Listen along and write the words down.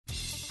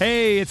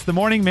Hey, it's the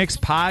Morning Mix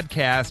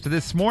podcast.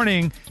 This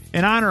morning,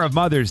 in honor of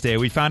Mother's Day,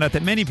 we found out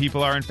that many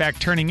people are, in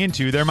fact, turning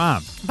into their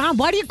moms. Mom,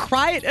 why do you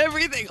cry at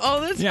everything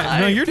all this time? Yeah,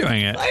 no, you're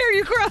doing it. Why are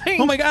you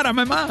crying? Oh, my God, I'm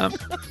my mom.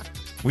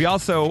 We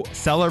also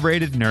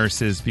celebrated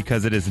nurses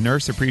because it is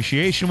Nurse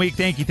Appreciation Week.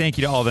 Thank you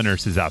to all the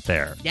nurses out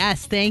there.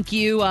 Yes, thank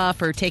you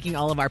for taking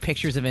all of our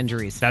pictures of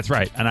injuries. That's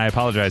right, and I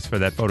apologize for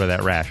that photo of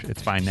that rash.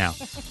 It's fine now.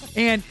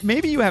 And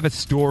maybe you have a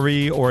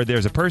story or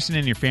there's a person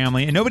in your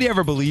family and nobody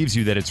ever believes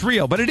you that it's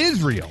real, but it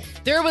is real.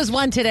 There was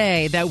one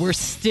today that we're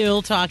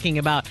still talking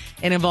about.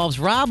 It involves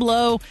Rob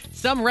Lowe,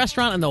 some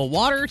restaurant in the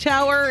Water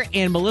Tower,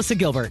 and Melissa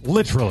Gilbert.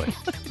 Literally.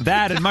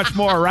 That and much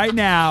more right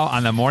now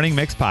on the Morning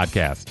Mix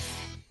podcast.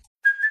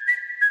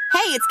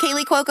 Hey, it's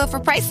Kaylee Cuoco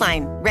for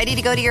Priceline. Ready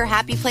to go to your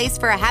happy place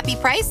for a happy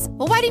price?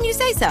 Well, why didn't you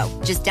say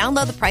so? Just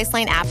download the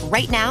Priceline app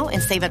right now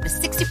and save up to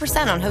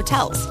 60% on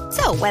hotels.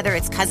 So whether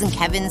it's Cousin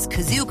Kevin's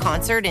Kazoo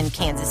Concert in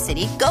Kansas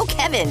City, go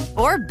Kevin,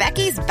 or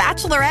Becky's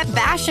Bachelorette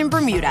Bash in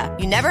Bermuda,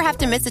 you never have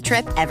to miss a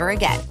trip ever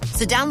again.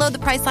 So download the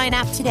Priceline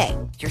app today.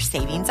 Your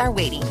savings are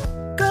waiting.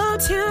 Go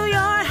to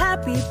your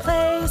happy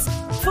place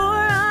for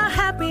a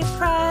happy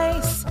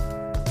price.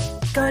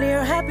 Go to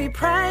your happy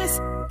price,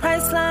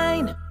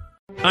 Priceline.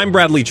 I'm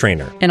Bradley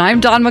Trainer. And I'm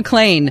Don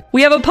McClain.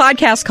 We have a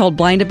podcast called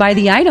Blinded by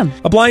the Item.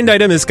 A blind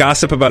item is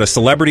gossip about a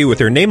celebrity with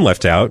their name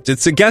left out.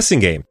 It's a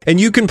guessing game,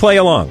 and you can play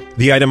along.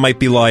 The item might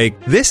be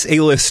like, this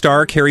A-list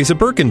star carries a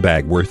Birkin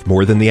bag worth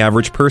more than the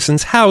average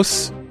person's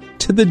house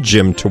to the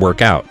gym to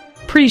work out.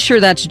 Pretty sure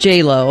that's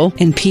J-Lo.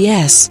 And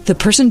P.S. the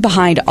person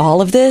behind all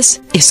of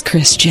this is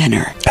Kris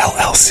Jenner,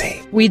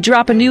 LLC. We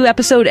drop a new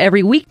episode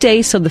every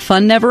weekday so the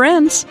fun never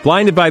ends.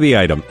 Blinded by the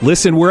Item.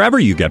 Listen wherever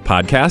you get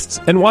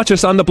podcasts and watch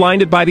us on the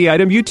Blinded by the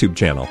Item YouTube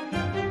channel.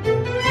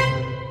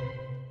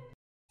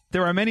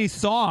 There are many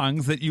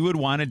songs that you would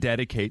want to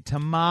dedicate to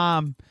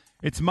Mom.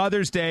 It's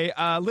Mother's Day.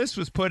 A list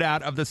was put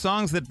out of the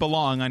songs that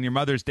belong on your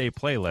Mother's Day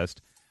playlist.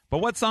 But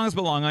what songs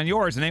belong on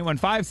yours? And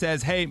 815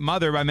 says, Hey,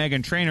 Mother by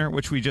Meghan Trainor,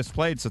 which we just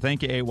played. So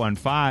thank you,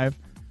 815.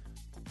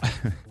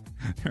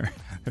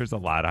 There's a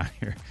lot on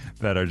here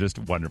that are just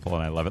wonderful,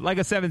 and I love it. Like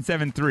a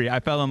 773, I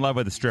fell in love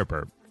with a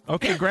stripper.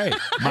 Okay, great.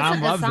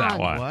 Mom loves that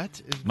one.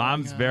 What?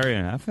 Mom's very,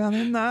 I fell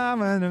in love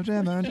with a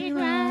stripper.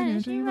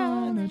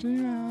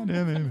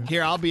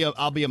 Here, I'll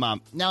be a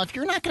mom. Now, if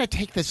you're not going to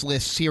take this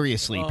list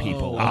seriously,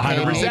 people, okay,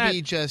 100%.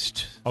 maybe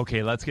just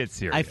Okay, let's get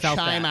serious. I felt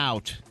chime that.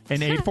 out.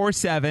 And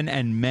 847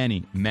 and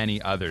many,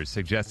 many others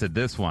suggested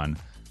this one.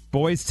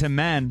 Boys to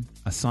Men,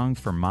 a song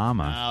for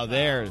Mama. Now,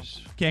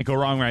 there's... Can't go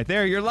wrong right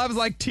there. Your love's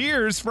like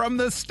tears from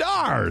the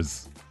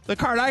stars. The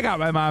card I got,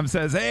 my mom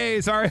says,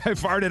 Hey, sorry I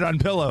farted on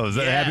pillows.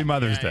 Happy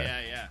Mother's Day.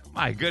 Yeah.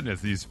 My goodness,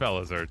 these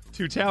fellas are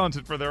too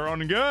talented for their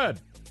own good.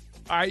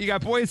 All right, you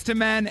got Boys to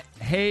Men.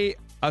 Hey,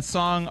 a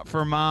song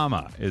for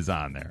Mama is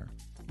on there.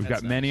 We've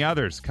got many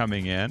others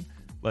coming in.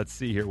 Let's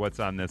see here what's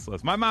on this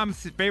list. My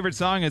mom's favorite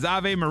song is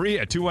Ave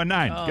Maria,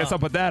 219. Guess I'll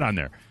put that on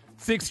there.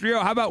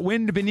 630, how about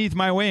Wind Beneath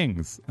My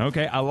Wings?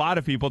 Okay, a lot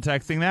of people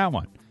texting that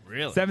one.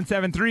 Really?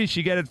 773,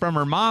 she get it from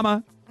her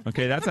mama.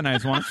 Okay, that's a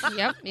nice one.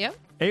 Yep.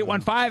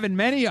 815 and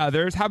many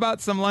others. How about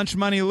some Lunch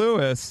Money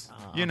Lewis?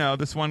 You know,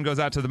 this one goes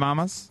out to the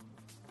mamas.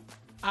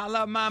 I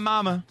love my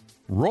mama.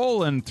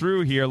 Rolling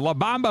through here. La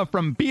Bamba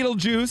from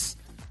Beetlejuice.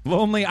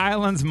 Lonely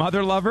Island's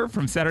Mother Lover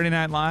from Saturday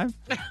Night Live.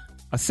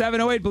 A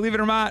 708, believe it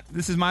or not,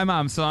 this is my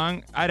mom's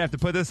song. I'd have to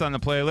put this on the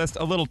playlist.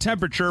 A Little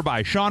Temperature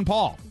by Sean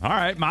Paul. All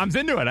right, mom's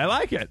into it. I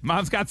like it.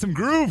 Mom's got some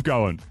groove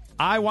going.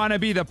 I want to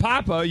be the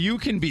papa, you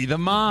can be the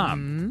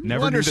mom.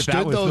 Never knew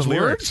that was those the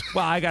lyrics. words?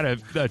 Well, I got a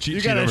cheat sheet.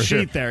 You got a over sheet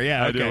here. there,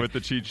 yeah. I do okay. with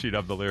the cheat sheet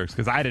of the lyrics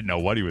because I didn't know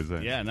what he was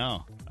saying. Yeah,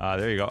 no.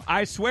 There you go.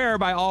 I Swear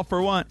by All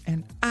for One.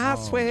 And I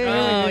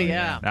swear. Oh,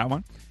 yeah. That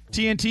one.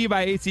 TNT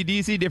by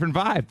AC/DC, different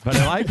vibe, but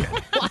I like it.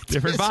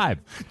 Different vibe.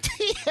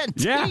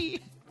 TNT. Yeah.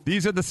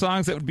 These are the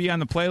songs that would be on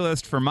the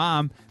playlist for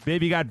Mom.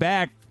 Baby Got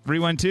Back,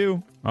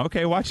 312.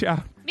 Okay, watch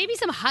out. Maybe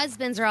some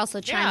husbands are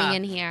also chiming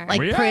in here. Like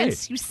Right.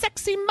 Prince, you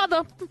sexy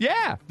mother.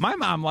 Yeah, my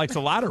mom likes a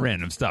lot of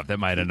random stuff that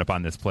might end up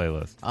on this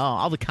playlist. Oh,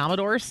 all the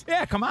Commodores?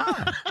 Yeah, come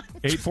on.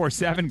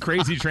 847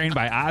 Crazy Train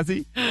by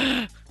Ozzy.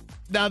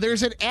 Now,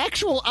 there's an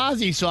actual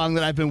Ozzy song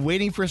that I've been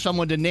waiting for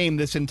someone to name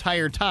this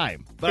entire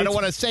time, but I don't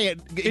want to say it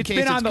in It's case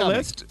been on it's the coming.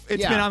 list.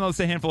 It's been on the list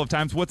a handful of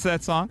times. What's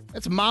that song?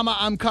 It's Mama,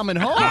 I'm Coming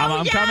Home. Mama,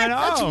 I'm Coming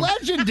That's Home.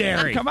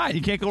 legendary. Come on,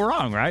 you can't go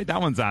wrong, right?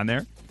 That one's on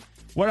there.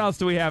 What else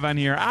do we have on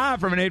here?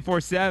 From an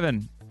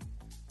 847.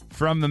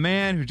 From the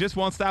man who just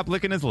won't stop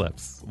licking his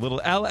lips. Little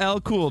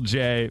LL Cool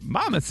J.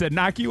 Mama said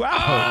knock you out.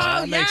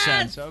 That makes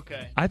sense.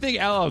 Okay. I think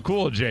LL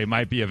Cool J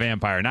might be a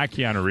vampire, not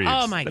Keanu Reeves.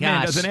 Oh, my The man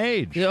gosh. doesn't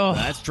age. Oh,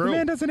 That's The true.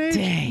 man doesn't age.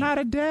 Dang. Not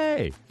a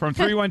day. From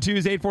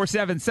 312s,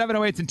 847,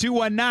 708s, and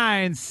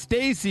 219,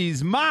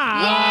 Stacy's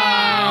mom.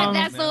 Yeah,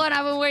 that's the one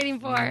I've been waiting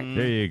for.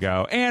 There you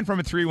go. And from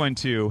a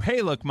 312,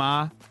 hey, look,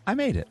 Ma, I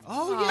made it.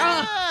 Oh,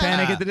 yeah.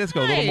 Panic at the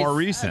Disco, a little more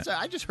recent.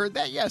 I just heard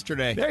that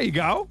yesterday. There you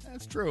go.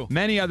 That's true.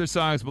 Many other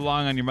songs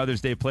belong on your Mother's Mother's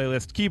Day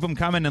playlist. Keep them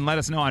coming and let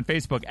us know on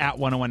Facebook at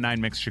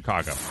 1019 Mix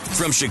Chicago.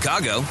 From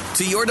Chicago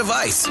to your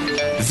device,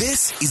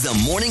 this is the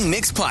Morning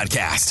Mix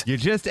Podcast. You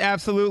just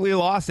absolutely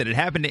lost it. It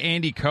happened to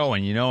Andy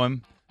Cohen. You know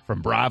him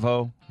from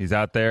Bravo. He's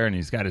out there and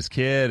he's got his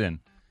kid and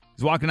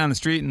he's walking down the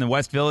street in the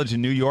West Village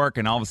in New York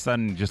and all of a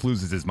sudden he just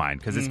loses his mind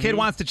because his kid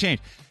wants to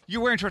change.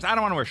 You're wearing shorts. I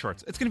don't want to wear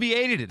shorts. It's going to be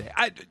 80 today.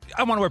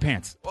 I want to wear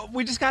pants. Well,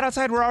 we just got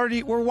outside.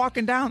 We're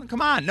walking down.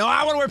 Come on. No,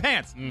 I want to wear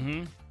pants.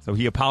 So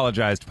he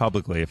apologized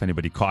publicly if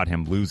anybody caught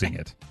him losing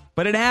it.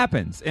 But it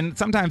happens. And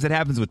sometimes it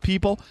happens with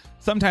people.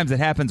 Sometimes it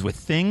happens with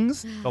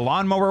things. The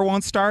lawnmower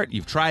won't start.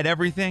 You've tried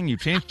everything. You've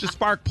changed the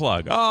spark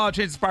plug. Oh,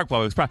 change the spark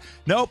plug.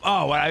 Nope.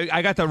 Oh,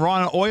 I got the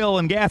wrong oil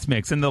and gas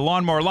mix in the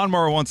lawnmower.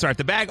 Lawnmower won't start.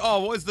 The bag.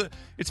 Oh, it's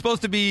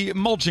supposed to be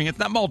mulching. It's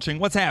not mulching.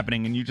 What's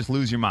happening? And you just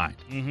lose your mind.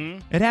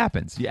 It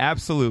happens. You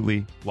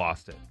absolutely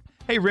lost it.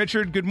 Hey,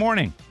 Richard, good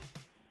morning.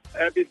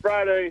 Happy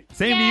Friday.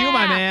 Same to you,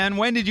 my man.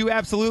 When did you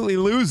absolutely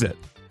lose it?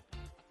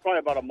 Probably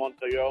about a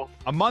month ago.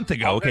 A month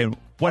ago. Okay.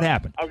 What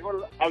happened? I was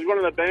going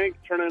to the bank,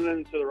 turning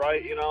into the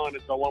right, and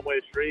it's a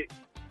one-way street.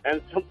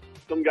 And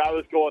some guy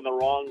was going the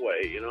wrong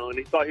way, and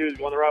he thought he was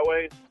going the right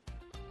way.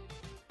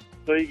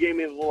 So he gave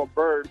me a little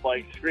bird,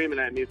 screaming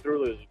at me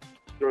through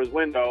his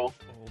window.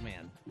 Oh,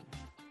 man.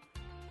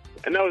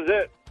 And that was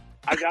it.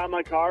 I got in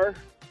my car,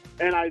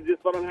 and I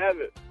just let him have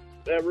it.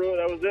 That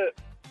was it.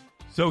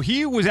 So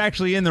he was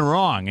actually in the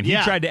wrong, and he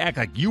tried to act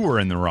like you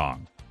were in the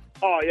wrong.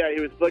 Oh, yeah, he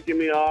was flicking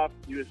me off.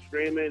 He was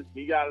screaming.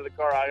 He got out of the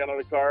car. I got out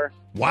of the car.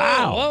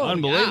 Wow. Oh,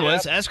 unbelievable. Yeah.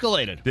 It's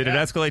escalated. Did it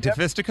escalate to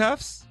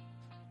fisticuffs?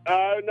 No,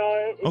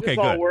 it was Okay,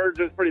 just all good. words.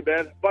 It's pretty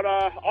bad. But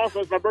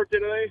also, it's my birthday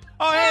today.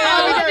 Oh,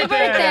 hey, happy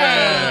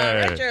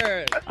birthday!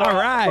 Richard. All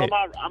right. So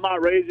I'm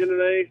out raging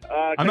today.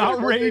 I'm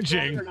out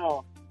raging.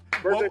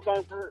 Birthday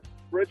song for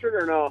Richard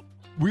or no?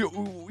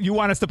 You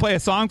want us to play a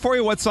song for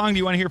you? What song do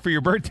you want to hear for your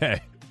birthday?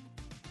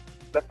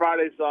 The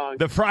Friday song.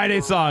 The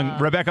Friday song,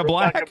 Rebecca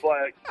Black? Rebecca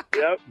Black.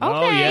 Yep.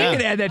 Oh, yeah. You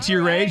can add that to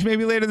your rage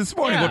maybe later this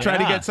morning. Yeah. We'll try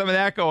to get some of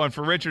that going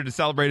for Richard to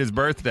celebrate his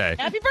birthday.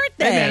 Happy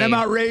birthday. Hey, man, I'm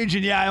out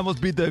raging. Yeah, I almost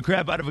beat the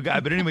crap out of a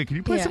guy. But anyway, can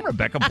you play some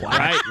Rebecca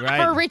Black?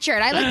 Right. For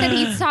Richard. I like that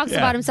he talks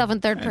about himself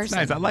in third That's person.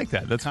 nice. I like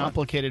that. That's fun.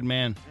 Complicated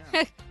man.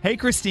 Hey,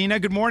 Christina,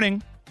 good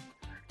morning.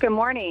 Good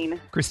morning.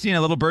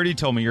 Christina, little birdie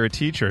told me you're a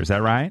teacher. Is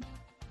that right?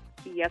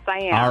 Yes,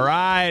 I am. All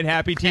right.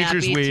 Happy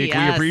Teachers Happy Week.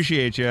 TS. We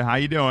appreciate you. How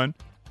you doing?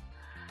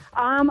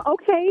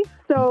 Okay,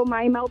 so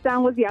my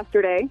meltdown was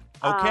yesterday.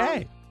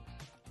 Okay.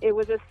 It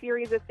was a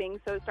series of things.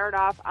 So to start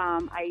off,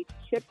 I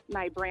chipped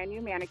my brand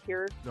new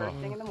manicure first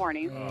thing in the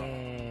morning.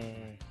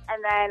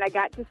 And then I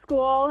got to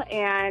school,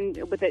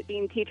 and with it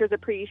being Teachers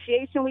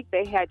Appreciation Week,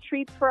 they had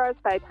treats for us.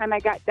 By the time I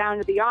got down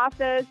to the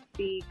office,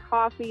 the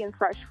coffee and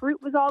fresh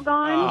fruit was all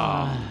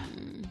gone.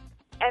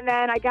 And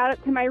then I got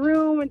up to my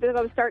room and to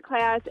go start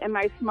class, and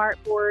my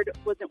smart board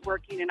wasn't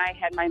working, and I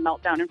had my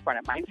meltdown in front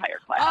of my entire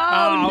class.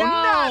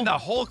 Oh, no. The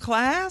whole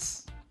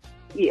class?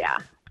 Yeah.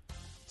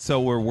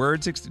 So were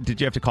words... Did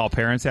you have to call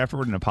parents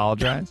afterward and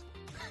apologize?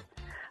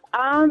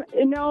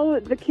 No,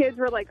 the kids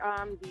were like,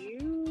 do you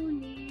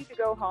need to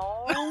go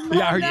home?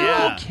 Yeah, are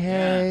you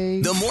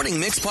okay? The Morning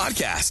Mix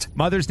Podcast.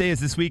 Mother's Day is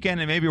this weekend,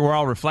 and maybe we're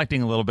all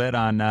reflecting a little bit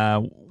on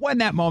when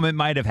that moment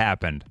might have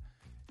happened.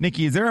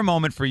 Nikki, is there a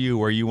moment for you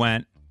where you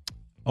went,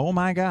 oh,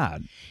 my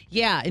God?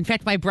 Yeah. In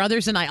fact, my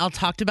brothers and I all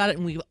talked about it,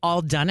 and we've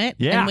all done it.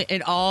 Yeah. And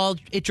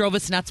it drove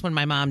us nuts when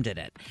my mom did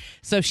it.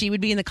 So she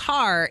would be in the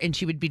car, and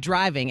she would be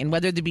driving, and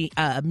whether there be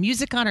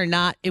music on or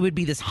not, it would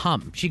be this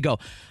hum. She'd go,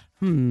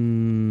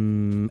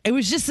 It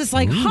was just this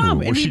hum.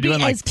 Was And she we'd be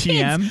doing like as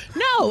kids. TM?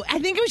 No, I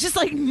think it was just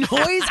like noise.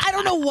 I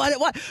don't know what it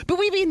was. But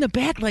we'd be in the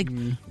back like,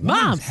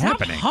 Mom, is stop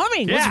happening?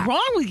 humming. Yeah. What's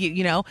wrong with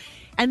you?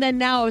 And then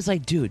now I was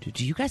like, dude,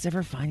 do you guys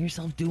ever find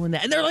yourself doing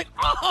that? And they're like,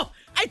 oh,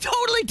 I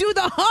totally do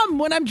the hum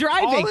when I'm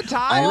driving. All the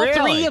time? All Really?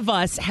 three of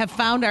us have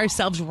found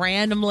ourselves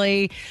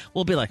randomly.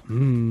 We'll be like,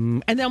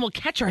 and then we'll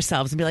catch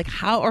ourselves and be like,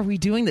 how are we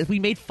doing this? We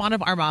made fun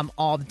of our mom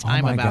all the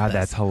time Oh, my about God, this.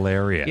 that's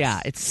hilarious.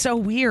 Yeah, it's so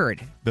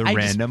weird. The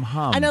random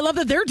hum. And I love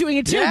that they're doing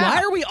it too. Yeah.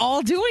 Why are we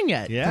all doing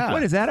it? Like,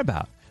 what is that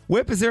about?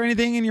 Whip, is there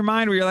anything in your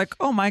mind where you're like,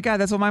 oh, my God,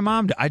 that's what my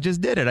mom did. I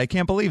just did it. I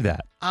can't believe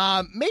that.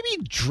 Maybe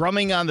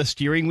drumming on the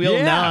steering wheel.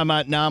 Yeah.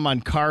 Now I'm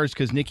on cars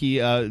because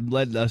Nikki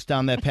led us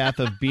down that path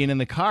of being in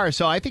the car.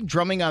 So I think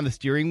drumming on the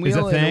steering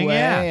wheel Is a thing, in a way,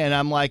 yeah. and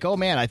I'm like, oh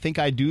man, I think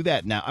I do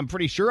that now. I'm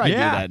pretty sure I do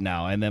Yeah. that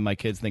now, and then my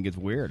kids think it's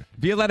weird.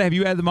 Violetta, have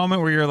you had the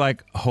moment where you're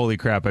like, holy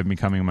crap, I'm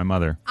becoming my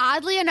mother?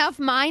 Oddly enough,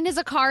 mine is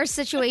a car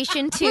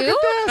situation too.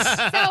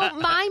 So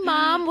my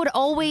mom would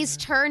always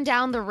turn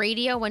down the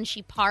radio when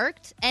she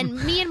parked,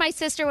 and me and my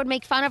sister would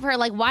make fun of her,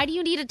 like, "Why do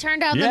you need to turn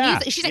down the Yeah.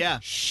 music?" She's like, Yeah.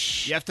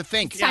 "Shh, You have to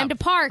think. it's time to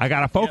park." I got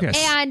to focus.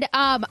 And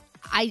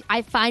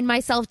I find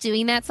myself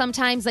doing that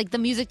sometimes, like the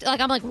music, like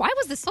I'm like, why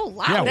was this so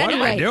loud? Yeah, what am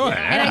I anyway? doing?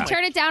 And Yeah. I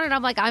turn it down, and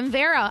I'm like, I'm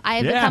Vera. I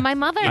have become my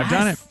mother. I've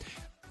done it.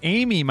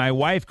 Amy, my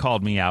wife,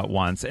 called me out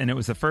once, and it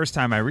was the first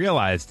time I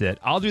realized it.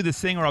 I'll do this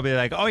thing where I'll be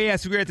like, oh, yeah,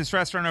 so we were at this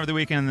restaurant over the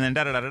weekend, and then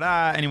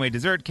da-da-da-da-da. Anyway,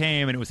 dessert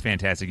came, and it was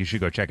fantastic. You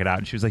should go check it out.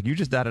 And she was like, you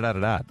just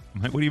da-da-da-da-da.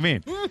 I'm like, what do you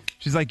mean?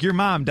 She's like, your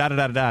mom,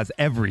 da-da-da-da-da, is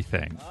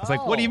everything. I was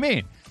like, what do you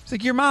mean? She's It's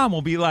like your mom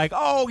will be like,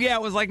 oh, yeah,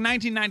 it was like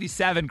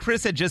 1997.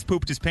 Chris had just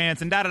pooped his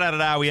pants and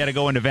da-da-da-da-da. We had to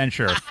go into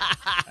Venture.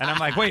 And I'm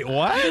like, wait,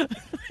 what?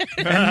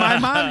 And my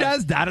mom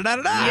does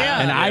da-da-da-da-da. Yeah.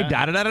 And I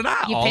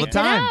da-da-da-da-da You all the picked it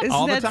time. up.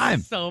 All the Isn't that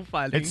time. so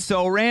funny. It's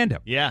so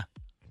random. Yeah.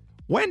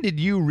 When did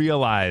you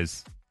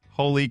realize,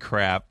 holy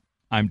crap,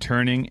 I'm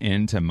turning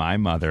into my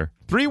mother?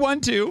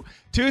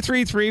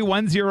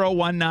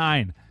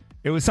 312-233-1019.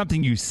 It was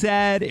something you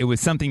said. It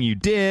was something you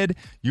did.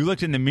 You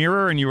looked in the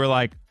mirror and you were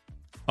like,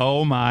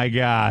 oh, my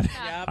God.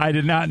 Yep. I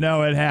did not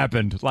know it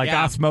happened. Like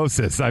Yeah.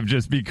 osmosis, I've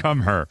just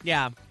become her.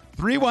 Yeah.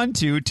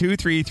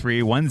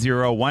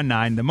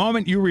 312-233-1019. The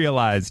moment you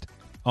realized,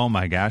 oh,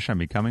 my gosh, I'm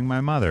becoming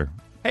my mother.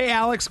 Hey,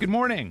 Alex, good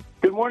morning.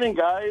 Good morning,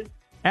 guys.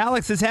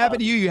 Alex, this happened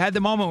to you. You had the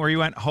moment where you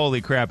went,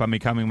 holy crap, I'm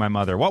becoming my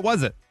mother. What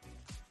was it?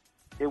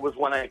 It was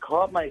when I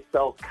caught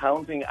myself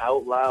counting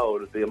out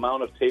loud the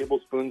amount of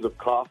tablespoons of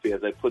coffee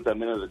as I put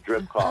them into the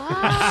drip coffee.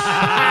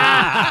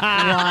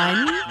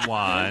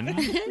 One,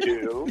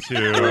 2,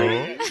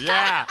 two.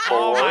 Yeah.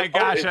 Oh, my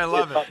gosh, I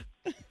love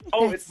it.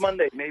 It's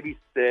Monday. Maybe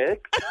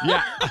 6.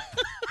 Yeah.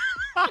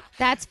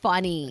 That's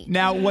funny.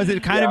 Now, was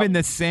it kind of in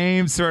the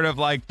same sort of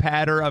like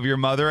patter of your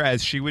mother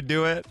as she would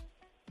do it?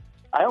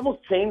 I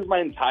almost changed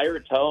my entire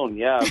tone,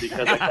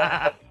 because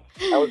I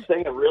was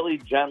saying it really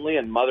gently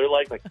and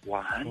mother-like, like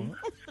 1,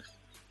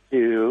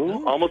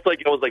 2, almost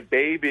like I was like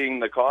babying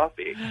the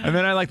coffee. And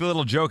then I like the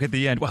little joke at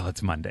the end. Well,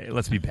 it's Monday.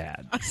 Let's be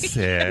bad. 6.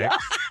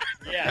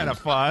 Kind of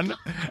fun.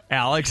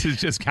 Alex is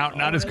just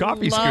counting out his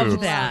coffee love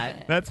scoops.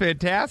 that. That's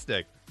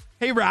fantastic.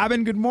 Hey,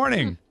 Robin, good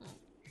morning.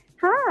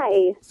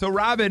 Hi. So,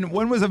 Robin,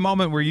 when was a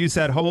moment where you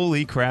said,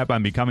 holy crap,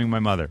 I'm becoming my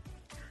mother?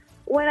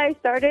 When I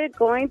started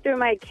going through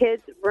my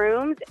kids'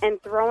 rooms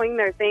and throwing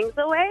their things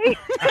away,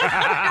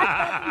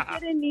 I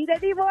didn't need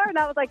anymore. And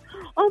I was like,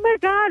 oh, my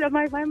God,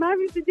 my mom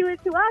used to do it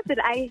to us.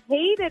 And I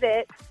hated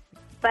it,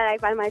 but I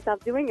find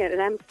myself doing it,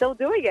 and I'm still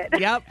doing it.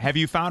 Yep. Have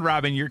you found,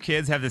 Robin, your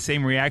kids have the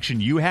same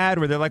reaction you had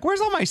where they're like, where's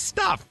all my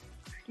stuff?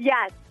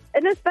 Yes.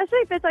 And especially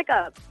if it's like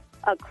a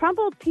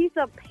crumpled piece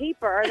of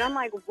paper. And I'm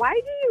like, why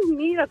do you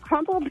need a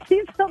crumpled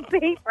piece of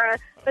paper?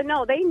 But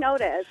no, they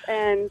notice.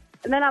 And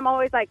then I'm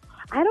always like,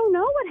 I don't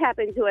know what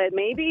happened to it.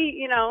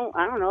 Maybe,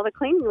 I don't know, the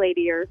cleaning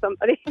lady or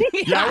somebody.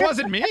 Yeah, it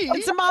wasn't me.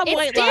 It's a mom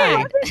white Steve.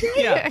 lie.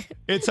 Yeah,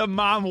 it's a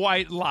mom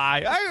white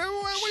lie. What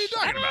are you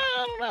talking about?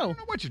 I don't know.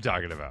 What you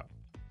talking about?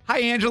 Hi,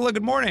 Angela.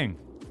 Good morning.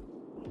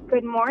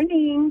 Good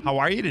morning. How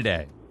are you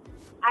today?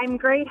 I'm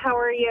great. How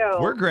are you?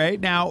 We're great.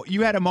 Now,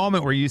 you had a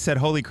moment where you said,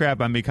 holy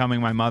crap, I'm becoming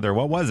my mother.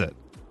 What was it?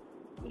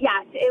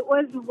 Yes, it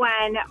was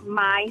when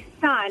my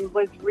son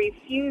was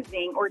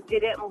refusing or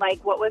didn't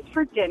like what was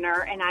for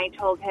dinner, and I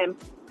told him,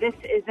 this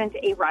isn't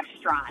a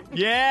restaurant.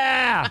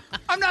 Yeah.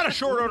 I'm not a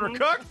short order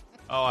cook.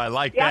 Oh, I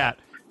like that.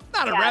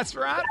 Not a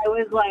restaurant. I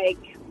was like,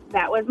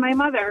 that was my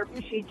mother.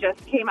 She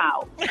just came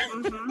out.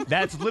 Mm-hmm.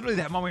 That's literally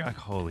that moment. You're like,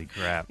 holy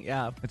crap.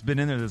 Yeah. It's been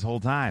in there this whole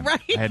time. Right.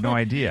 I had no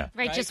idea.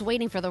 Right, just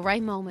waiting for the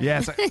right moment. Yeah.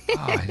 It's like,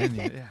 I didn't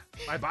even,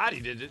 my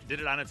body did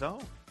it on its own.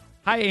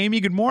 Hi,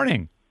 Amy. Good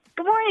morning.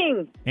 Good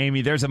morning.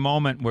 Amy, there's a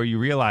moment where you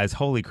realize,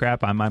 holy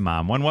crap, I'm my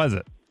mom. When was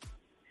it?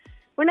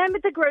 When I'm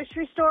at the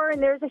grocery store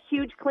and there's a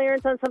huge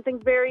clearance on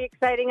something very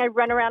exciting, I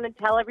run around and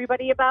tell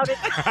everybody about it.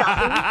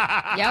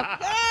 Yep.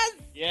 Yes.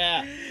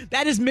 Yeah.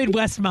 That is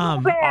Midwest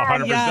mom.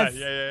 100%. Yes.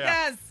 Yeah.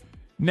 Yes.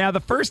 Now,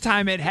 the first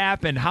time it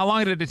happened, how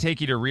long did it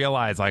take you to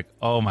realize, like,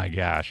 oh, my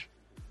gosh?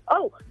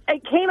 Oh,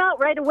 it came out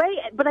right away,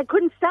 but I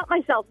couldn't stop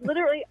myself.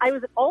 Literally, I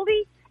was at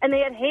Aldi, and they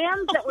had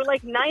hams that were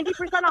like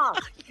 90% off.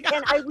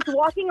 And I was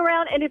walking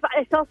around, and if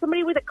I saw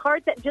somebody with a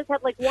cart that just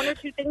had like 1 or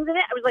 2 things in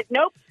it, I was like,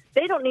 nope,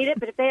 they don't need it.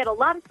 But if they had a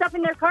lot of stuff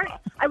in their cart,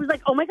 I was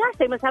like, oh, my gosh,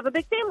 they must have a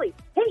big family.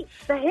 Hey,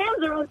 the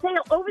hams are on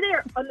sale over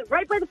there,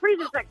 right by the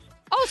freezer section.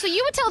 Oh, so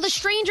you would tell the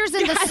strangers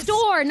in the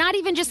store, not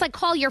even just like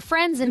call your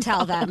friends and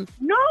tell them.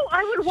 No,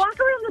 I would walk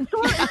around the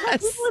store and tell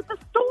people at the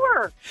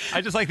store.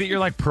 I just like that you're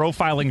like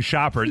profiling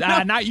shoppers.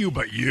 Not you,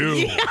 but you.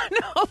 Yeah,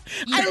 no.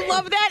 I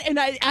love that, and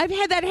I've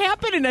had that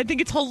happen, and I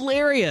think it's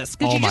hilarious.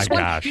 'Cause Oh, you my just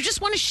gosh. You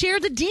just want to share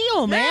the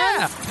deal,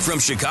 man. From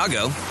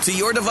Chicago to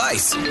your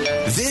device,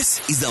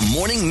 this is the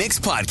Morning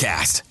Mix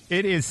Podcast.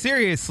 It is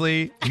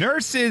seriously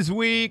Nurses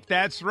Week.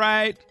 That's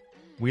right.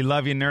 We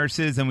love you,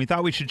 nurses, and we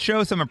thought we should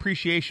show some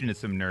appreciation to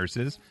some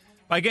nurses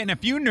by getting a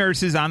few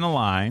nurses on the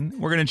line.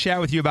 We're going to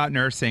chat with you about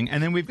nursing,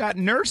 and then we've got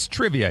nurse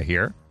trivia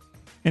here.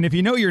 And if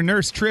you know your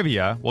nurse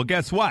trivia, well,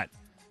 guess what?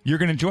 You're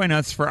going to join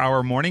us for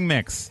our morning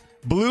mix.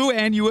 Blue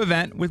and You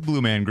event with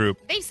Blue Man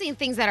Group. They've seen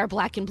things that are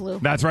black and blue.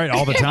 That's right,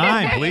 all the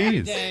time,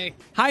 please.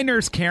 Hi,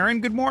 Nurse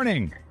Karen. Good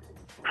morning.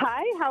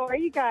 Hi, how are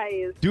you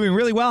guys? Doing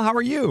really well. How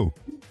are you?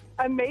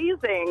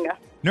 Amazing.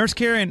 Nurse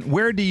Karen,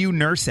 where do you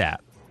nurse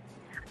at?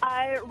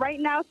 Right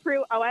now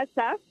through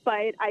OSF,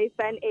 but I've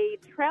been a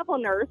travel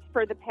nurse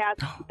for the past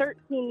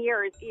 13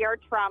 years, ER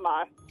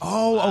trauma.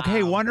 Oh,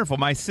 okay, wonderful.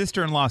 My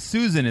sister-in-law,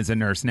 Susan, is a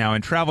nurse now,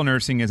 and travel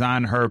nursing is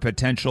on her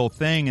potential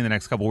thing in the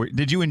next couple of weeks.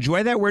 Did you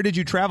enjoy that? Where did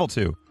you travel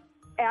to?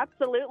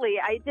 Absolutely.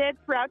 I did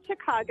throughout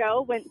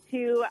Chicago, went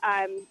to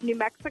New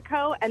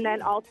Mexico, and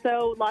then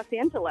also Los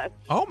Angeles.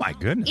 Oh, my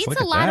goodness. It's Look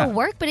a at lot that. of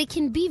work, but it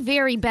can be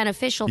very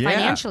beneficial Yeah.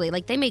 financially.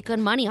 Like, they make good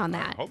money on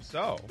that. Hope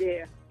so.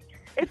 Yeah.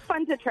 It's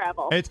fun to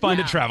travel. It's fun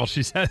to travel,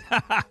 she said.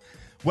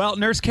 Well,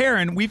 Nurse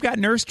Karen, we've got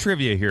nurse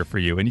trivia here for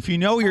you. And if you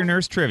know your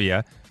nurse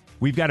trivia,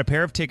 we've got a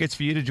pair of tickets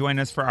for you to join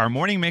us for our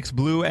Morning Mix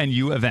Blue and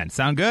You event.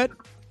 Sound good?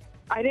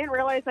 I didn't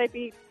realize I'd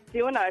be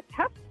doing a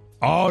test.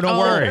 Oh, don't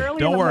worry. early in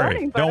Don't the worry.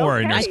 morning, but Don't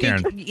worry, okay. Nurse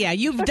Karen. Yeah,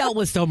 you've dealt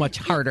with so much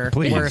harder.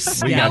 Please.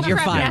 Worse. We Yeah, got you're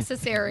you. fine.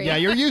 Necessary. Yeah,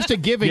 you're used to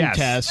giving Yes.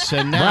 tests,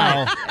 and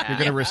now you're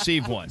going to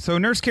receive one. So,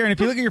 Nurse Karen, if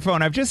you look at your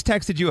phone, I've just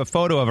texted you a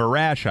photo of a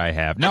rash I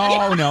have.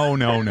 No.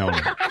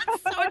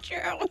 So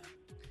true.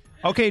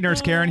 Okay,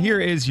 Nurse Karen,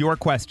 here is your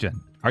question.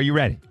 Are you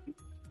ready?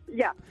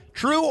 Yeah.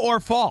 True or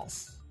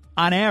false?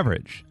 On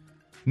average,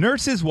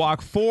 nurses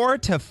walk 4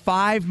 to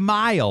 5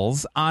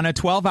 miles on a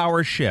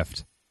 12-hour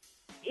shift.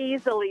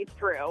 Easily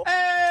true.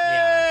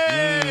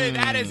 Hey,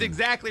 that is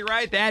exactly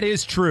right. That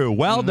is true.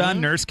 Well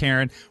done, Nurse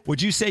Karen.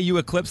 Would you say you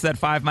eclipsed that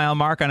 5-mile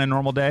mark on a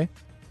normal day?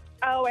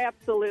 Oh,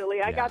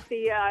 absolutely. I got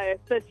the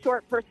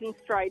short person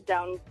stride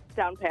down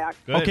pack.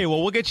 Okay,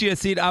 well, we'll get you a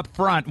seat up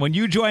front when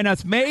you join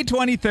us May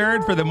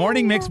 23rd for the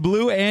Morning Mix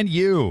Blue and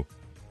You.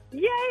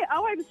 Yay!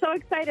 Oh, I'm so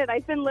excited.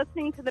 I've been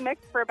listening to the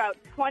mix for about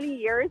 20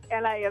 years,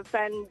 and I have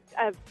been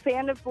a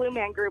fan of Blue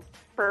Man Group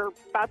for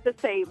about the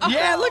same.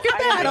 Yeah, look at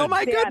that. Oh,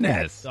 my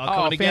goodness. It's all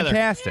coming together.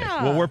 Fantastic.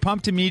 Yeah. Well, we're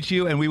pumped to meet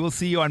you, and we will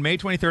see you on May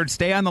 23rd.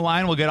 Stay on the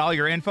line. We'll get all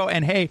your info.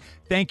 And, hey,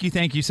 thank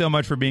you so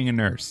much for being a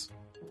nurse.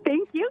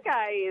 Thank you,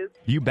 guys.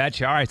 You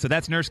betcha. All right, so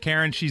that's Nurse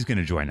Karen. She's going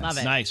to join us. Love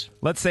it. Nice.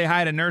 Let's say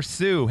hi to Nurse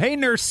Sue. Hey,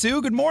 Nurse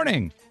Sue. Good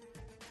morning.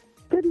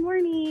 Good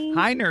morning.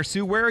 Hi, Nurse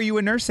Sue. Where are you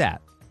a nurse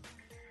at?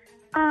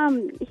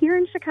 Here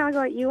in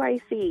Chicago at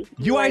UIC.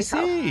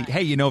 UIC.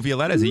 Hey, you know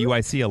Violetta's a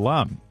UIC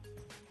alum.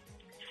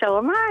 So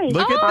am I.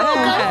 Look at Go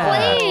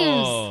that.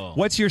 Flames.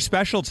 What's your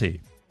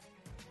specialty?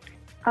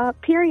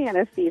 Peri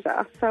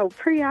anesthesia, so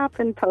pre-op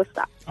and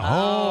post-op.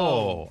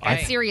 Oh,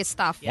 That's serious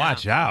stuff.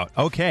 watch out.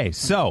 Okay,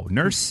 so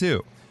Nurse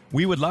Sue,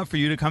 we would love for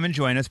you to come and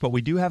join us, but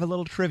we do have a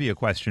little trivia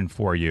question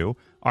for you.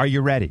 Are you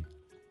ready?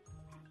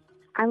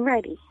 I'm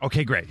ready.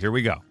 Okay, great. Here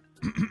we go.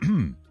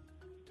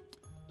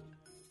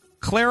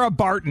 Clara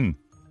Barton,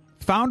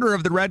 founder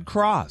of the Red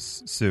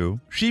Cross,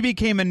 Sue. She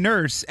became a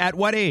nurse at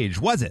what age?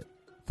 Was it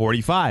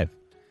 45,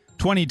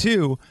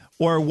 22,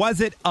 or was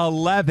it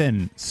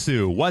 11,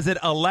 Sue? Was it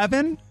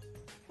 11?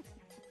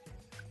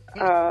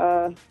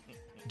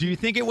 Do you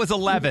think it was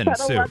 11, Said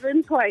Sue?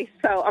 11 twice,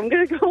 so I'm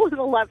going to go with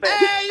 11.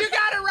 Hey, you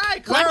got it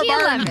right, Clara Lucky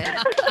Barton.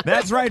 11.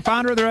 That's right.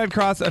 Founder of the Red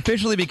Cross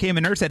officially became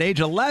a nurse at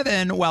age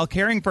 11 while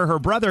caring for her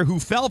brother who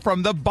fell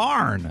from the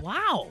barn.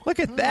 Wow. Look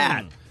at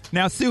that.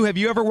 Now, Sue, have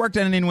you ever worked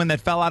on anyone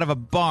that fell out of a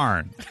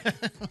barn?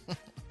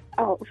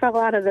 Oh, fell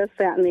out of this,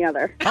 that, and the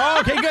other. Oh,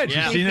 okay, good.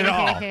 Yeah. She's seen it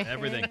all.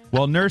 Everything.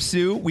 Well, Nurse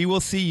Sue, we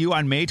will see you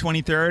on May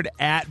 23rd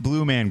at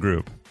Blue Man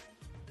Group.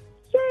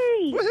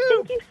 Yay!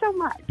 Thank you so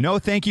much. No,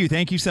 thank you.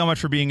 Thank you so much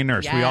for being a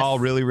nurse. We Yes. all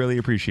really, really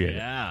appreciate it.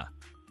 Yeah.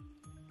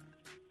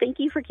 Thank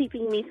you for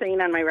keeping me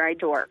sane on my ride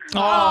to work.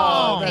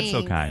 Oh, that's so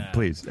thanks. kind.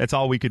 Please. That's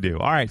all we could do.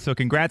 All right. So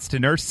congrats to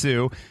Nurse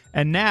Sue.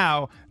 And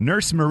now,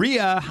 Nurse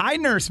Maria. Hi,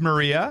 Nurse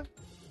Maria.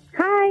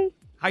 Hi.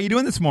 How you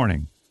doing this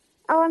morning?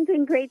 Oh, I'm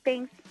doing great,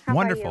 thanks. How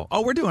Wonderful.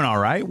 Oh, we're doing all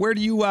right. Where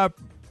do you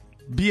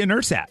be a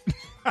nurse at?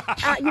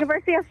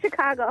 University of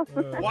Chicago.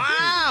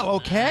 Wow.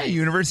 Okay.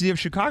 University of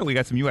Chicago. We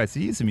got some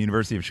USC, some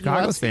University of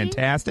Chicago. It's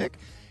fantastic.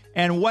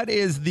 And what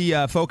is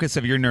the focus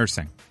of your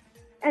nursing?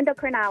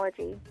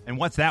 Endocrinology. And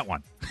what's that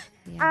one?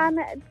 It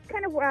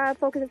kind of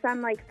focuses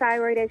on like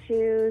thyroid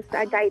issues,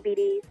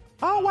 diabetes.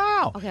 Oh,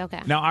 wow.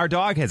 Okay. Now, our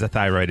dog has a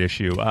thyroid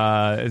issue.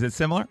 Is it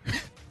similar?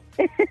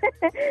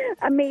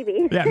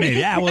 Maybe. Yeah, maybe.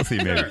 Yeah, we'll see.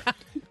 Maybe.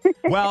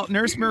 Well,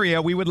 Nurse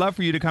Maria, we would love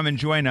for you to come and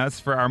join us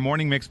for our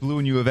Morning Mix Blue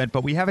and You event,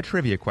 but we have a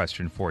trivia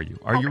question for you.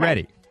 Are you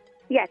ready?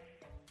 Yes.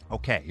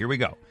 Okay, here we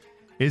go.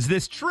 Is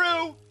this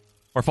true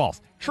or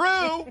false?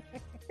 True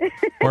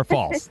or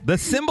false? The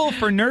symbol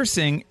for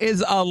nursing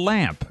is a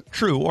lamp.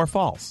 True or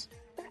false?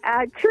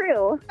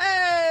 True.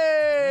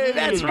 Hey,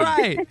 that's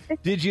right.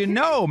 Did you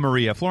know,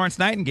 Maria, Florence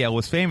Nightingale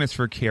was famous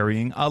for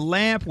carrying a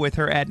lamp with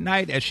her at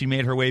night as she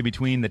made her way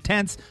between the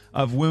tents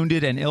of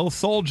wounded and ill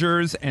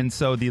soldiers, and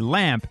so the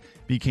lamp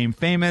became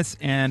famous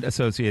and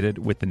associated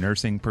with the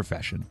nursing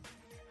profession.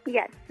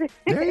 Yes.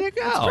 There you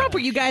go. It's proper.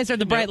 You guys are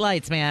the bright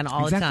lights, man,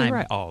 all Exactly the time.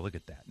 right. Oh, look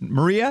at that.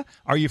 Maria,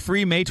 are you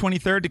free May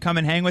 23rd to come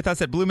and hang with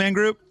us at Blue Man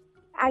Group?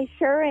 I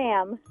sure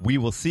am. We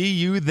will see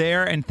you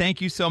there, and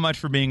thank you so much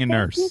for being a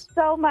nurse. Thank you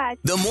so much.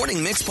 The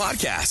Morning Mix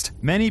Podcast.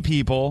 Many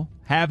people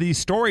have these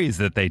stories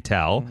that they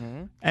tell,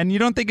 and you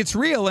don't think it's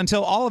real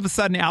until all of a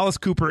sudden Alice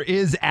Cooper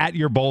is at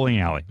your bowling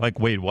alley. Like,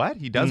 wait, what?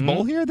 He does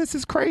bowl here? This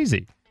is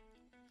crazy.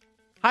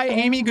 Hi,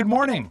 Amy. Good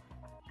morning.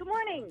 Good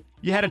morning.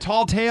 You had a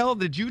tall tale.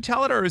 Did you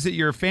tell it, or is it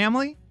your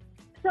family?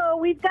 So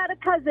we've got a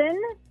cousin,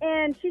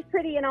 and she's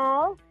pretty and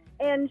all.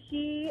 and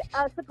she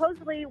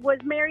supposedly was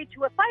married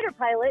to a fighter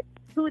pilot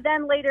who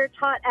then later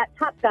taught at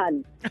Top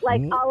Gun,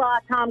 like a la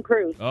Tom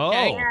Cruise. Oh.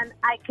 And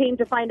I came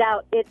to find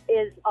out it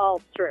is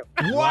all true.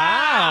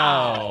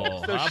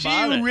 Wow. So How she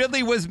about it?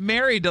 really was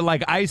married to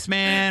like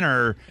Iceman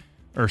or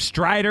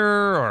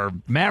Strider or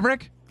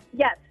Maverick?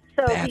 Yes.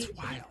 So That's he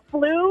wild.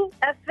 flew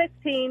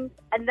F-16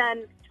 and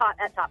then taught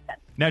at Top Gun.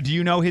 Now, do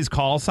you know his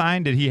call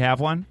sign? Did he have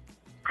one?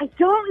 I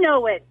don't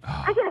know it.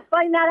 I got to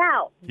find that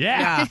out.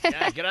 Yeah.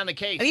 Yeah, get on the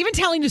case. And even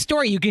telling the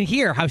story, you can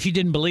hear how she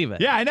didn't believe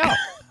it. Yeah, I know.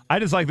 I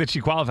just like that she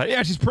qualified.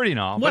 Yeah, she's pretty and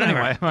all. But Whatever.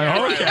 anyway,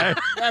 I'm like, okay.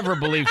 Never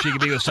believed she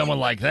could be with someone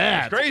like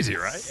that. Crazy,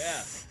 right?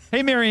 Yeah.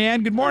 Hey,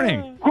 Marianne, good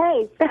morning.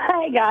 Hey,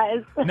 hi,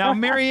 guys. Now,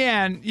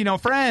 Marianne,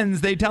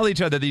 friends, they tell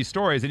each other these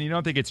stories, and you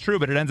don't think it's true,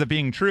 but it ends up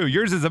being true.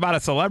 Yours is about a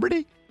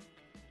celebrity?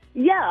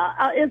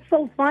 Yeah, it's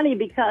so funny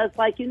because,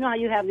 like, you know how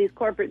you have these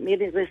corporate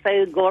meetings, they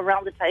say go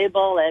around the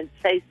table and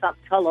say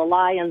something, tell a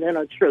lie and then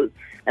a truth.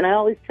 And I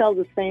always tell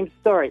the same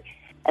story.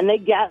 And they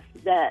guess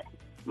that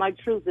my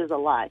truth is a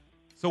lie.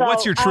 So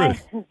what's your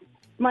truth?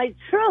 My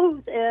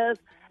truth is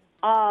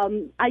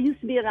I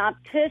used to be an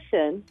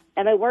optician,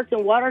 and I worked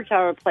in water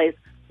tower place.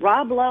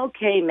 Rob Lowe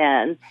came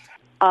in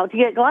to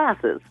get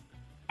glasses.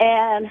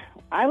 And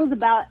I was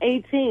about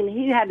 18.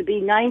 He had to be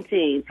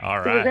 19.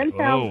 All He was right. in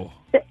town.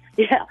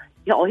 Yeah.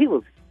 He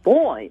was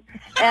fine.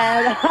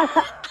 And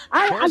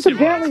I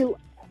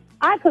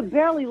could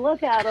barely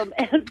look at him.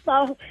 And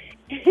so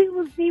he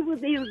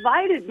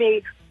invited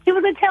me. He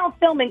was in town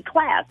filming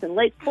Class in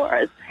Lake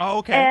Forest. Oh,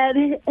 okay.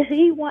 And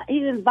he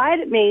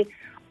invited me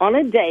on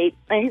a date,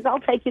 and he said, I'll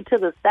take you to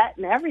the set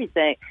and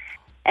everything.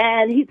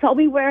 And he told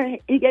me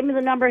he gave me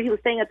the number. He was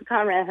staying at the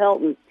Conrad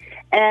Hilton.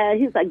 And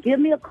he's like, give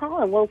me a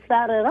call and we'll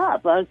set it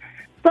up. So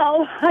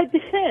I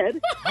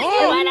did.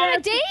 You went on a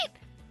date?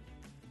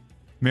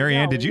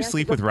 Marianne, did you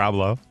sleep with Rob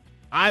Lowe?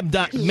 I'm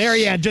done.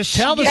 Marianne, just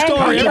tell the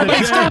story.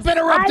 Everybody Stop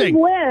interrupting.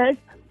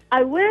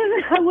 I wish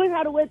I'd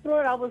have went through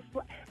it.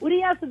 When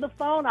he answered the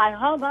phone, I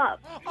hung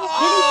up.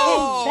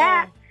 Oh. Then he came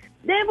back.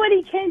 Then when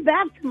he came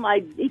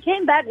back he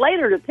came back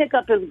later to pick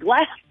up his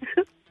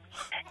glasses,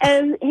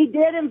 and he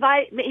did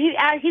invite me.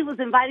 He was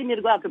inviting me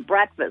to go out to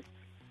breakfast,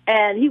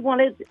 and he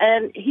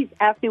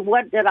asked me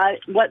what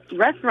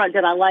restaurant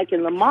did I like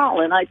in the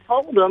mall, and I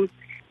told him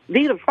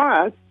Vita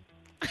France.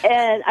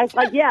 And I was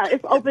like, yeah,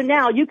 it's open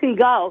now. You can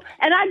go.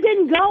 And I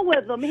didn't go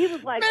with him. He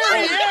was like,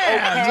 Marianne,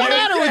 okay. what's the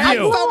matter with I you?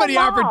 blew So many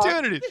him off.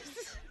 opportunities.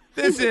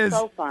 This He was is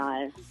so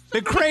fine.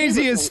 the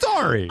craziest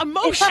story.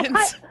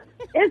 Emotions.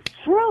 It's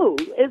true.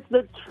 It's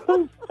the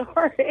true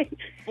story.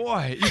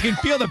 Boy, you can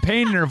feel the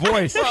pain in her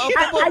voice.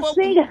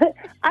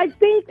 I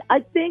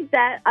think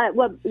that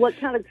what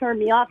kind of turned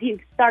me off,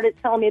 he started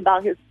telling me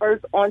about his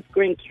first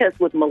on-screen kiss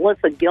with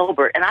Melissa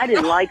Gilbert, and I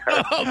didn't like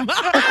her.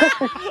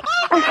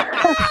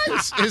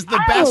 This is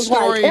the best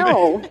story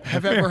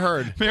I've ever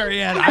heard.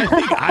 Marianne, I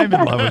think I'm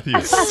in love with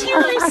you.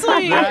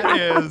 Seriously. That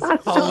is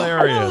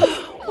hilarious.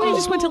 We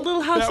just went to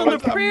Little House That on the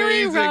was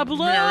Prairie, amazing, Rob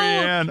Lowe.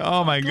 Marianne.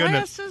 Oh, my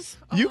goodness. Glasses.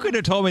 You could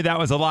have told me that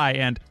was a lie,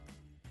 and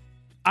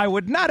I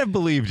would not have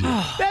believed you.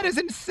 That is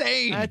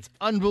insane. That's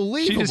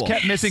unbelievable. She just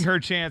kept missing her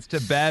chance to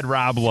bed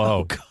Rob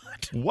Lowe.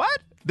 What?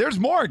 There's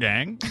more,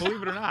 gang.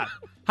 Believe it or not.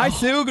 Hi,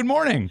 Sue. Good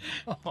morning.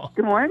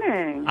 Good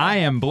morning. I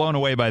am blown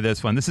away by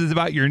this one. This is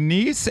about your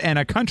niece and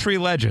a country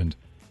legend.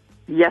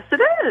 Yes,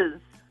 it is.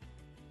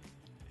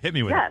 Hit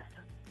me with Yes.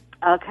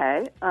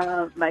 Okay.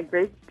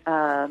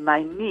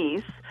 My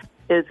niece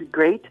is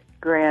great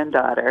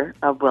granddaughter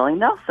of Willie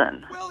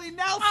Nelson. Willie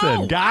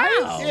Nelson,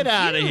 guys. Get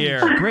out of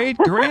here. Great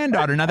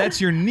granddaughter. Now, that's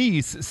your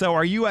niece. So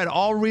are you at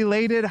all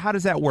related? How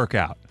does that work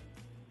out?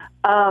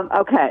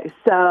 Okay,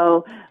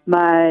 so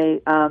my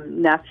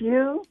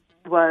nephew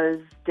was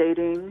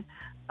dating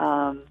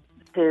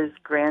his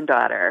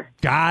granddaughter.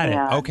 Got it.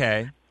 And-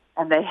 Okay.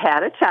 And they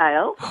had a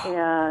child,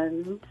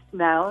 and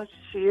now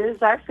she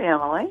is our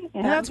family.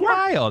 And That's yeah.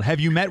 wild. Have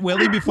you met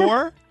Willie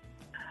before?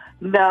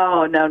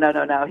 No.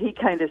 He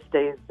kind of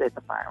stays at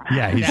the farm.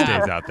 Yeah, he stays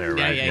out there,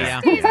 right? Yeah.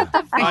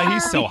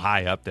 He's so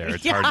high up there.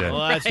 It's hard to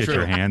Well, that's get true.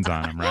 your hands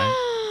on him,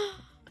 right?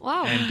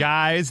 Wow. And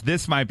guys,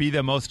 this might be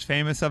the most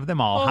famous of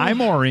them all. Oh. Hi,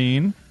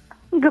 Maureen.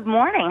 Good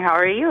morning. How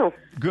are you?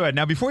 Good.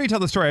 Now, before you tell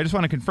the story, I just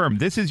want to confirm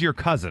this is your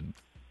cousin.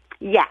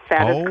 Yes,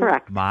 that is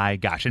correct. Oh, my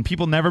gosh. And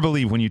people never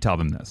believe when you tell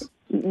them this.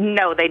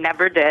 No, they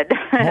never did.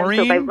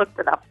 Maureen? So I looked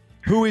it up.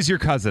 Who is your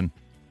cousin?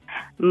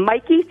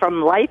 Mikey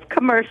from Life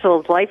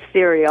Commercials, Life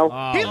Cereal.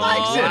 He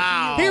likes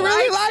it. He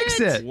really likes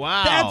it.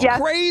 Wow. That's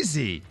Yes.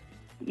 crazy.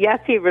 Yes,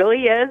 he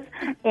really is.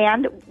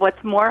 And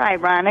what's more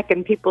ironic,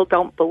 and people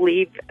don't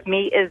believe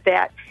me, is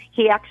that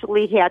he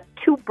actually had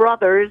two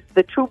brothers.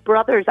 The two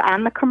brothers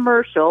on the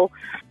commercial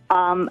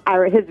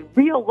are his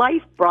real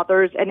life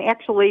brothers, and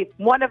actually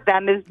one of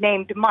them is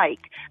named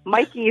Mike.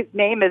 Mikey's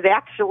name is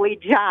actually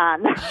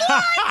John.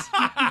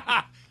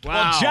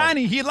 Well,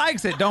 Johnny, he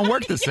likes it. Don't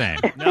work the same.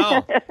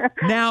 No.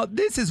 Now,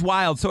 this is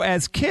wild. So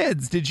as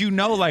kids, did you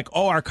know, like,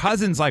 oh, our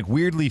cousin's, like,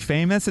 weirdly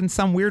famous in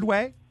some weird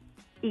way?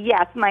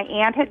 Yes, my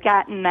aunt had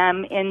gotten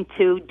them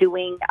into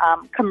doing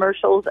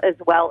commercials as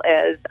well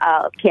as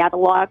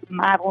catalog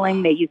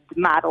modeling. They used to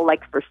model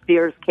like for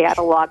Sears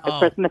catalog, the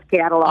Christmas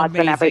catalogs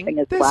and everything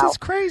as well. This is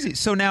crazy.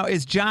 So now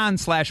is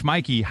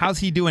John/Mikey, how's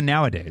he doing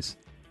nowadays?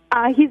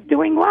 He's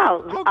doing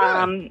well.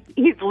 Oh,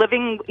 He's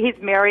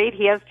married,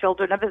 he has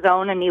children of his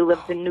own, and he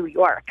lives in New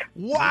York.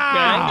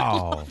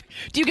 Wow.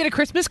 Do you get a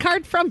Christmas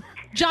card from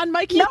John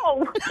Mikey?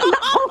 No.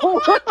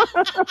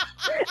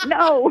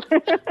 No.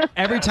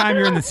 Every time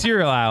you're in the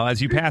cereal aisle,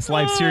 as you pass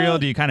Life cereal,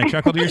 do you kind of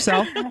chuckle to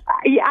yourself?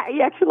 Yeah,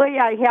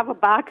 I have a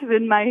box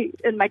in my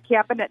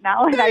cabinet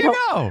now, and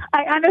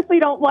I honestly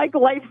don't like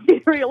Life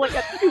cereal. It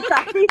gets too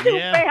soggy too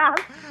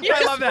fast.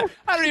 I love that.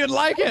 I don't even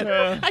like it.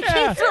 I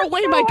can't throw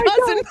away my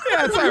cousin.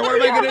 Yeah, sorry. What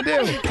am I going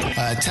to do?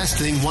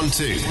 Testing 1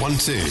 2 1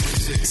 2.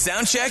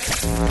 Sound check.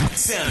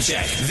 Sound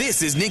check.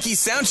 This is Nikki's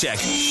Sound Check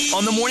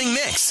on the Morning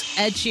Mix.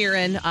 Ed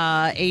Sheeran,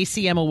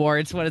 ACM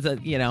Awards. What is it?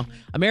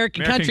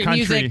 American country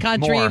music.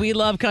 More. We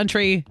love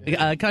country.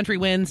 Country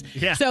wins.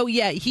 Yeah. So,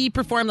 he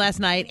performed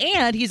last night,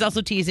 and he's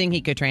also teasing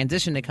he could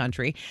transition to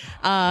country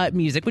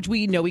music, which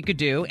we know he could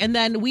do. And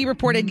then we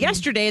reported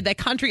yesterday that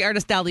country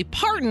artist Dolly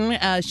Parton,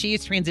 she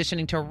is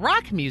transitioning to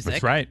rock music.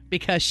 That's right.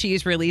 Because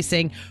she's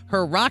releasing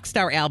her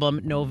Rockstar album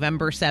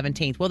November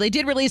 17th. Well, they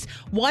did release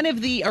one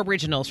of the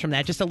originals from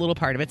that, just a little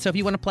part of it. So if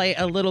you want to play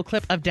a little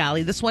clip of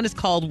Dolly, this one is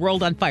called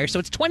World on Fire. So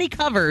it's 20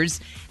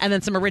 covers and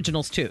then some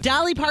originals too.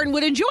 Dolly Parton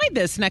would enjoy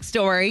this next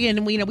story.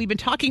 And we've been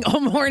talking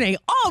all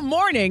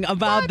morning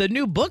about the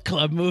new book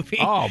club movie.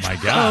 Oh my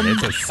God,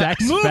 it's a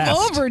sex Move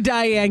fest. over,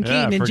 Diane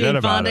Keaton and forget Jane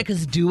about Fonda, it.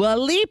 because Dua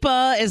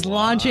Lipa is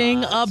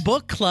launching a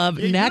book club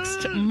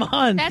next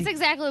month. That's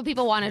exactly what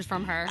people wanted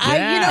from her.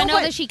 I know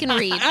that she can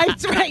read.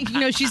 That's right.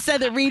 She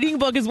said that reading a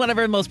book is one of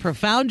her most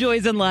profound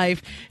joys in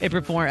life. It's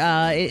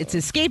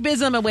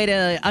escapism, a way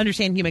to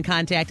understand human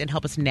contact and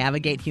help us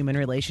navigate human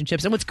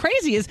relationships. And what's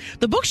crazy is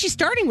the book she's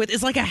starting with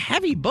is like a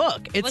heavy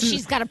book.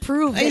 She's got to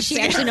prove that she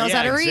actually knows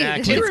how to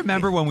read. Do you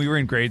remember when we were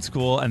in grade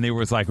school and there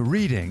was like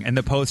reading and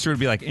the poster would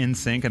be like in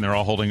sync and they're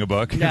all holding a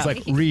book? No. It's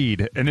like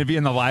read and it'd be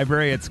in the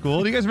library at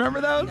school. Do you guys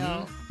remember those?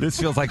 No. This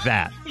feels like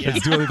that.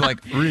 It's doing like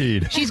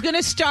read. She's going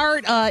to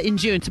start in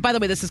June. So, by the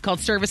way, this is called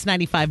Service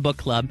 95 Book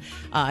Club.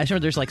 I'm sure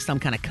there's like some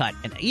kind of cut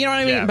in it. You know what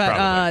I mean? Yeah,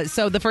 But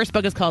so the first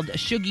book is called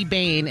Shuggie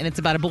Bain, and it's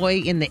about a boy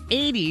in the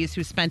 80s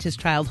who spent his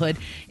childhood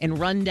in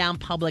rundown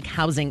public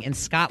housing in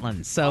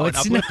Scotland. So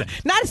it's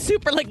not a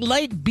super like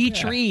light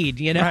beach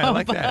read, Right, I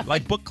like that.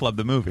 Like Book Club,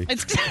 the movie.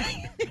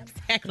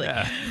 Exactly.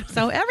 Yeah.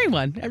 So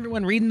everyone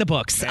reading the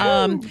books.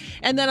 And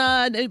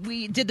then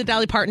we did the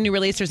Dolly Parton new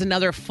release. There's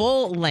another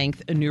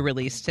full-length new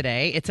release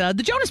today. It's the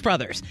Jonas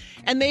Brothers.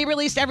 And they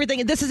released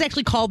everything. This is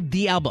actually called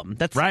The Album.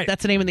 That's right.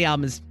 That's the name of the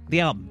album, is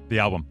The Album. The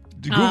Album.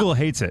 Google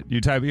hates it. You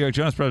type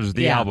Jonas Brothers,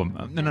 The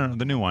Album. No,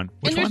 the new one.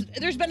 Which one?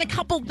 There's been a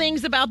couple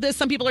things about this.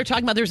 Some people are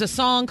talking about there's a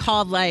song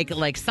called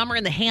like Summer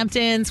in the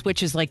Hamptons,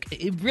 which is like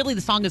really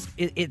the song is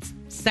it's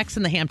sex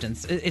in the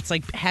Hamptons. It's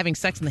like having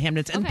sex in the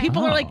Hamptons. And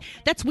people are like,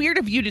 that's weird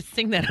of you to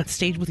sing that on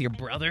stage with your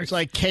brother. It's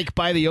like Cake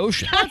by the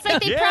Ocean. It's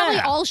like they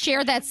probably all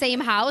share that same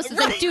house. It's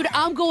like, dude,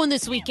 I'm going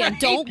this weekend.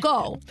 Don't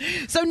go.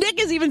 So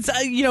Nick is even,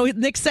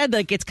 Nick said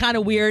like it's kind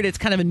of weird. It's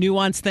kind of a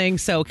nuanced thing,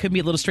 so it could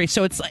be a little strange.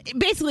 So it's like,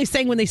 basically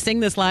saying when they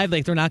sing this live,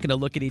 like they're not going to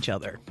look at each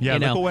other. Yeah,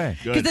 look away.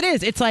 Because it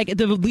is. It's like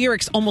the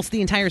lyrics, almost the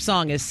entire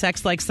song is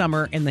sex like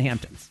summer in the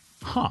Hamptons.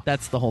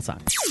 That's the whole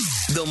song.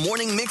 The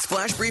Morning Mix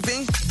Flash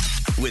Briefing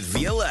with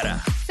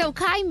Violetta. So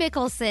Kai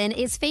Mickelson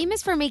is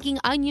famous for making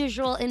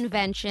unusual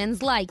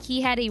inventions, like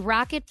he had a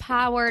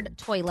rocket-powered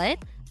toilet,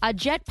 a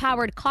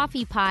jet-powered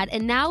coffee pot,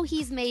 and now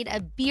he's made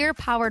a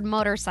beer-powered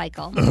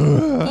motorcycle.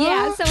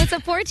 Yeah, so it's a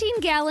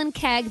 14-gallon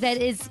keg that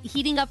is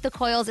heating up the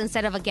coils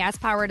instead of a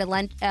gas-powered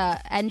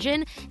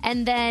engine,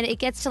 and then it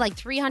gets to like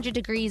 300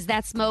 degrees.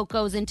 That smoke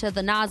goes into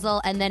the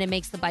nozzle, and then it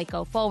makes the bike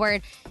go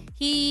forward.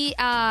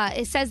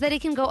 It says that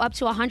it can go up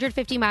to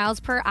 150 miles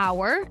per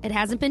hour. It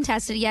hasn't been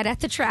tested yet at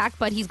the track,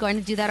 but he's going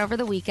to do that over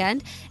the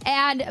weekend.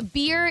 And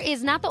beer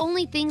is not the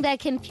only thing that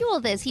can fuel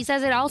this. He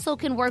says it also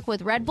can work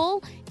with Red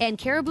Bull and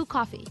Caribou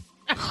coffee.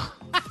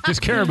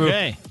 Just Caribou.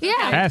 Okay.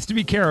 Yeah. Has to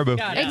be Caribou.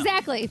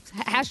 Exactly.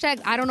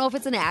 Hashtag, I don't know if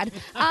it's an ad.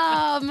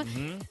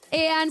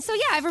 And so,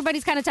 yeah,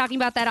 everybody's kind of talking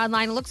about that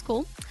online. It looks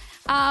cool.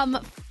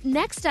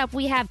 Next up,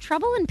 we have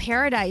Trouble in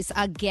Paradise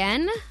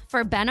again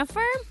for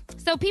Bennifer.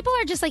 So people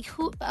are just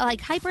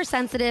like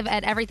hypersensitive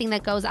at everything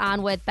that goes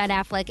on with Ben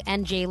Affleck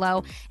and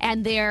J-Lo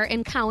and their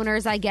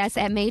encounters, I guess,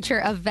 at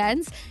major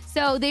events.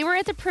 So they were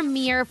at the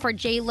premiere for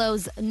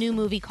J-Lo's new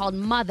movie called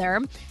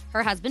Mother.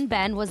 Her husband,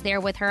 Ben, was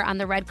there with her on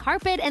the red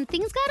carpet, and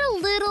things got a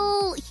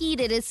little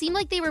heated. It seemed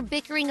like they were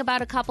bickering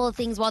about a couple of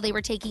things while they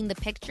were taking the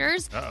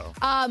pictures.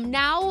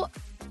 Now,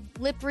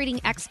 lip-reading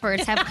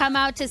experts have come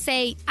out to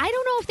say, I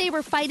don't know if they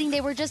were fighting.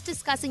 They were just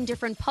discussing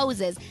different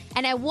poses.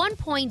 And at one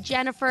point,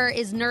 Jennifer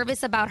is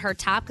nervous about her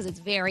top because it's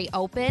very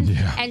open.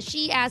 Yeah. And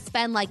she asks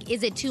Ben, like,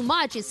 is it too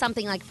much? Is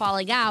something, like,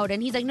 falling out?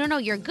 And he's like, no,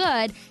 you're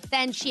good.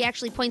 Then she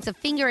actually points a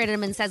finger at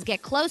him and says,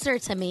 get closer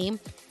to me.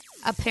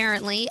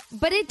 apparently.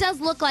 But it does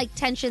look like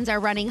tensions are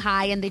running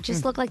high, and they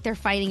just look like they're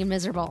fighting and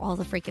miserable all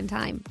the freaking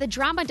time. The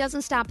drama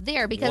doesn't stop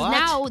there, because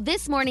now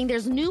this morning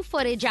there's new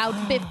footage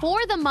out before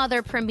the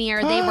Mother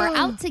premiere. They were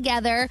out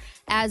together,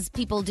 as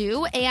people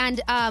do,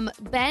 and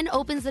Ben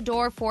opens the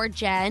door for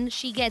Jen.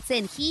 She gets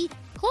in. He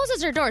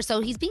closes her door,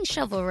 so he's being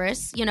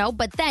chivalrous,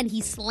 but then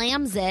he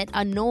slams it,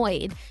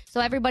 annoyed. So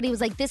everybody was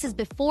like, this is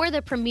before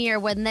the premiere,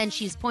 when then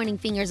she's pointing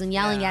fingers and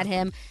yelling at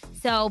him.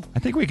 So I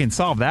think we can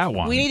solve that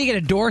one. We need to get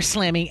a door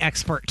slamming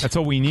expert. That's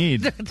what we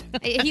need.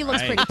 He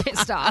looks pretty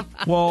pissed off.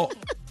 Well,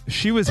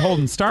 she was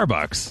holding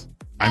Starbucks.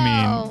 I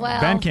mean,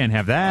 Ben can't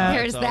have that.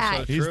 There's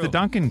that. He's the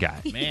Dunkin' guy.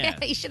 Yeah,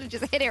 he should have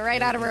just hit it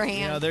right out of her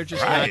hand. They're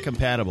just not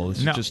compatible.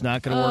 It's just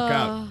not going to work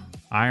out.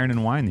 Iron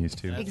and wine, these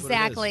two.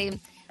 Exactly.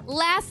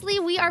 Lastly,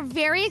 we are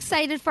very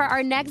excited for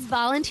our next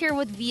Volunteer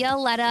with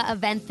Violetta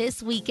event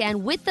this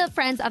weekend with the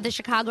Friends of the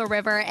Chicago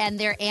River and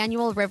their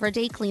annual River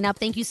Day cleanup.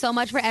 Thank you so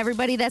much for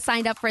everybody that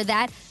signed up for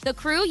that. The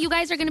crew, you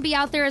guys are going to be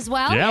out there as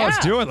well? Yeah, let's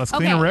do it. Let's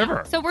clean a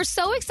river. So we're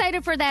so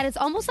excited for that. It's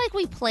almost like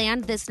we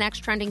planned this next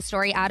trending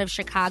story out of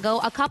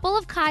Chicago. A couple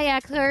of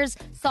kayakers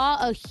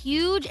saw a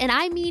huge, and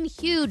I mean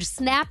huge,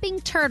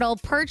 snapping turtle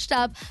perched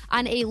up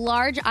on a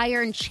large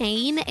iron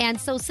chain.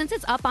 And so since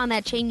it's up on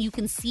that chain, you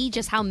can see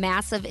just how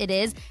massive it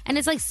is. And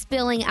it's like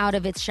spilling out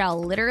of its shell,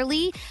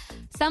 literally.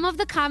 Some of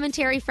the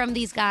commentary from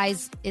these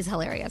guys is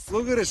hilarious.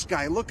 Look at this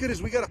guy. Look at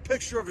his. We got a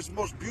picture of his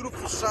most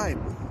beautiful side.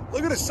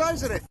 Look at the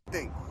size of that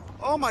thing.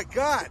 Oh, my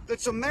God.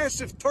 That's a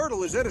massive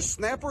turtle. Is that a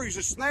snapper? He's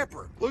a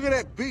snapper. Look at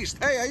that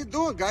beast. Hey, how you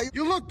doing, guy?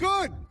 You look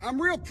good.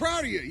 I'm real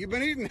proud of you. You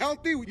been eating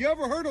healthy? You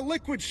ever heard of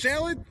liquid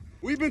salad?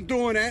 We've been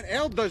doing that.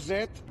 Al does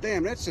that.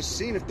 Damn, that's a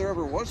scene if there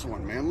ever was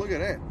one, man. Look at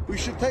that. We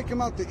should take him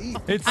out to eat.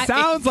 It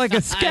sounds like a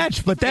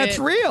sketch, but that's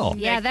real.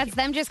 Yeah, that's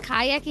them just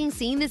kayaking,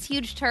 seeing this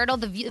huge turtle.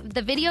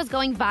 The video's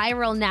going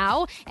viral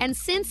now. And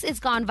since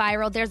it's gone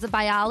viral, there's a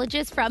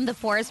biologist from the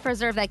Forest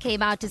Preserve that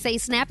came out to say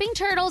snapping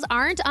turtles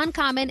aren't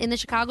uncommon in the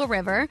Chicago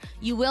River.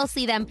 You will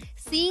see them.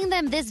 Seeing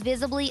them this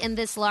visibly and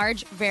this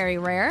large, very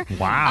rare.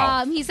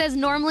 Wow. He says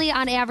normally,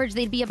 on average,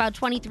 they'd be about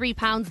 23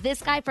 pounds.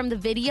 This guy from the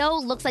video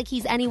looks like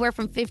he's anywhere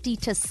from 50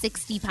 to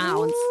 60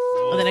 pounds.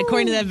 And then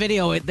according to that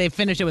video, they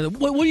finished it with,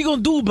 what are you going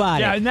to do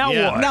about it? Yeah, now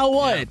what? Now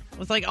what? Yeah.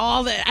 It's like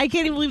all that. I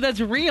can't even believe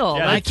that's real.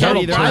 Yeah, I can't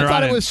either. I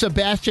thought it was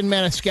Sebastian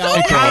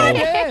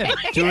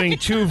Maniscalco doing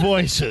two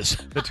voices.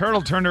 The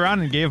turtle turned around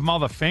and gave them all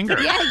the finger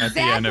at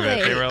the end of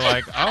it. They were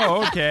like,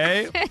 oh,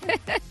 okay.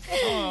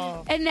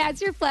 And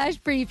that's your flash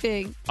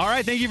briefing. All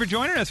right, thank you for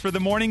joining us for the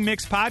Morning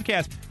Mix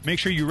podcast. Make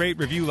sure you rate,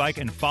 review, like,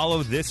 and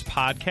follow this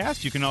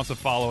podcast. You can also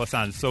follow us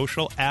on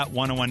social at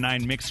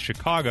 1019 Mix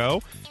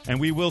Chicago. And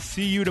we will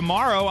see you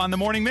tomorrow on the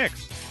Morning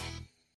Mix.